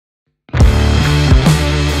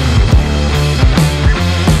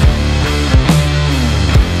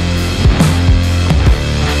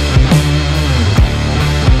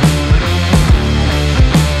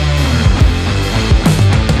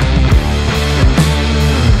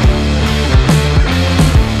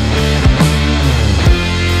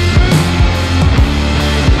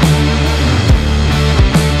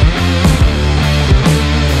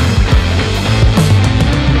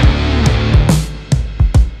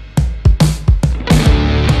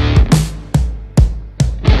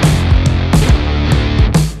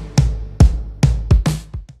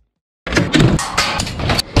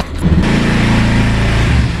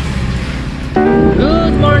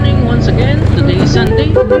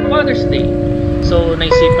Sunday, Father's Day. So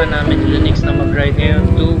naisipan namin nila Nix na mag-ride ngayon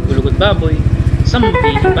to Gulugod Baboy sa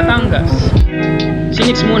Mabini, Batangas. Si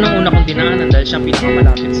Nix muna una kong dinaanan dahil siya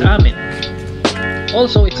pinakamalapit sa amin.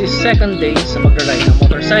 Also, it's his second day sa mag-ride ng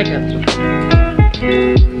motorcycle.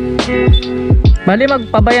 Bali,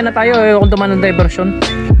 magpabaya na tayo kung dumaan ng diversion.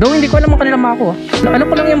 Though hindi ko alam ang kanilang mako.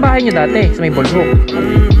 Alam ko lang yung bahay niyo dati sa may Bulbok.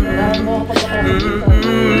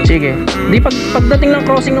 Sige. Di pagdating ng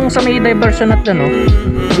crossing nung sa may diversion at ano,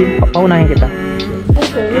 di paunahin kita.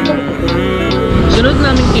 Sunod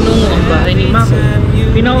namin tinungo ang bahay ni Mako.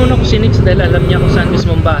 Pinauna ko si Nix dahil alam niya kung saan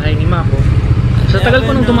mismo ang bahay ni Mako. Sa tagal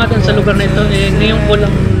ko nung dumating sa lugar na ito, ngayon ko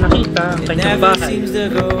lang nakita ang kanyang bahay.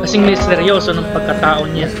 Kasing misteryoso ng pagkatao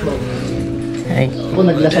niya. Ay. Ako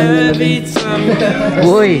naglasang nila din.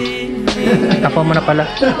 Uy! Tapo mo na pala.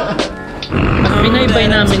 At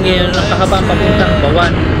binaybay namin ngayon ang kahabang papuntang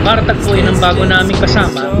Bawan para tagpuin ang bago naming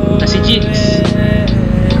kasama na si Jigs.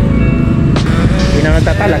 Hindi na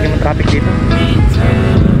nagtata, lagi mo traffic dito.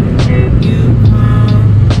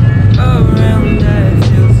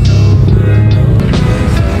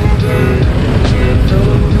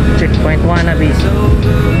 Checkpoint wannabe.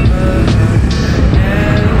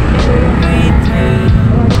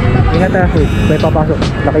 Ingat ha, may papasok.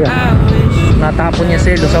 Laki yan. Natapon niya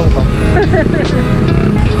silo sa upang.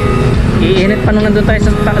 Iinit pa nung nandun tayo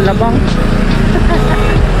sa labang.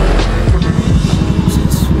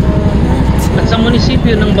 At sa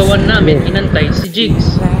munisipyo ng Bawan namin, inantay si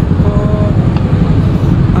Jigs.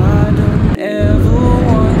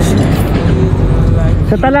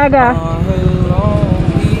 Sa talaga.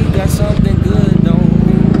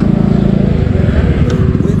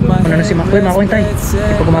 Ano na si Mako? Uy, Mako hintay.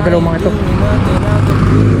 Hindi pa gumagalaw mga ito.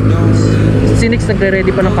 Si Nix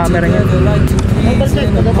nagre-ready pa ng camera niya.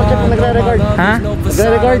 Nagre-record. Ha?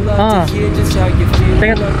 Nagre-record? Oo.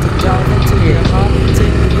 Teka.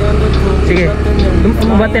 Sige.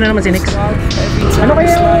 Umabante na naman si Nix. Ano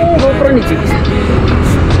kaya yung GoPro ni Chicks?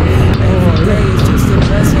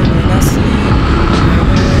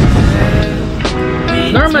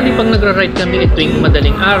 Normally, pag nagra-ride kami tuwing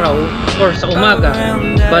madaling araw or sa umaga,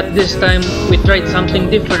 but this time we tried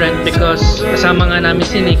something different because kasama nga namin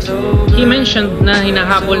si Nix. He mentioned na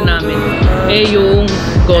hinahabol namin yung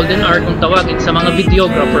golden hour kung tawagin sa mga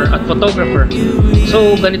videographer at photographer.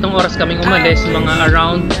 So ganitong oras kaming umalis, mga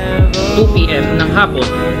around 2 PM ng hapon.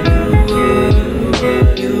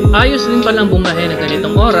 Ayos din palang bumahe na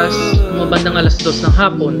ganitong oras, mabandang alas 2 ng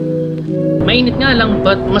hapon. Mainit nga lang,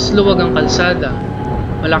 but mas luwag ang kalsada.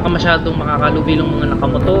 Wala ka masyadong makakalubilong mga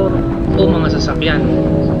nakamotor o mga sasakyan.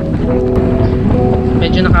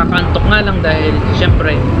 Medyo nakakaantok nga lang dahil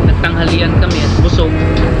syempre nagtanghalian kami at busog,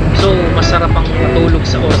 so masarap ang matulog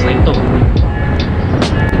sa oras na ito.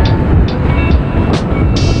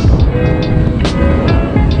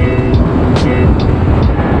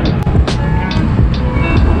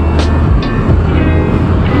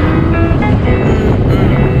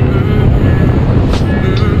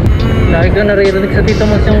 Lagi ka naririnig sa tito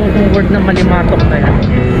mo yung word na malimatok na yan.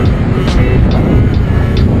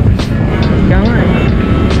 Kaya nga eh.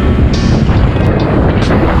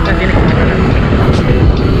 Kasi nakikita na.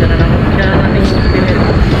 Siya na nating pinit.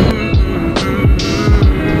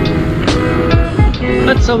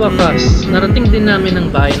 At sa wakas, narating din namin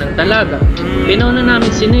ang bahay ng Talaga. Pinauna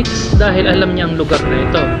namin si Nix dahil alam niya ang lugar na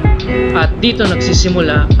ito. At dito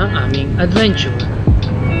nagsisimula ang aming adventure.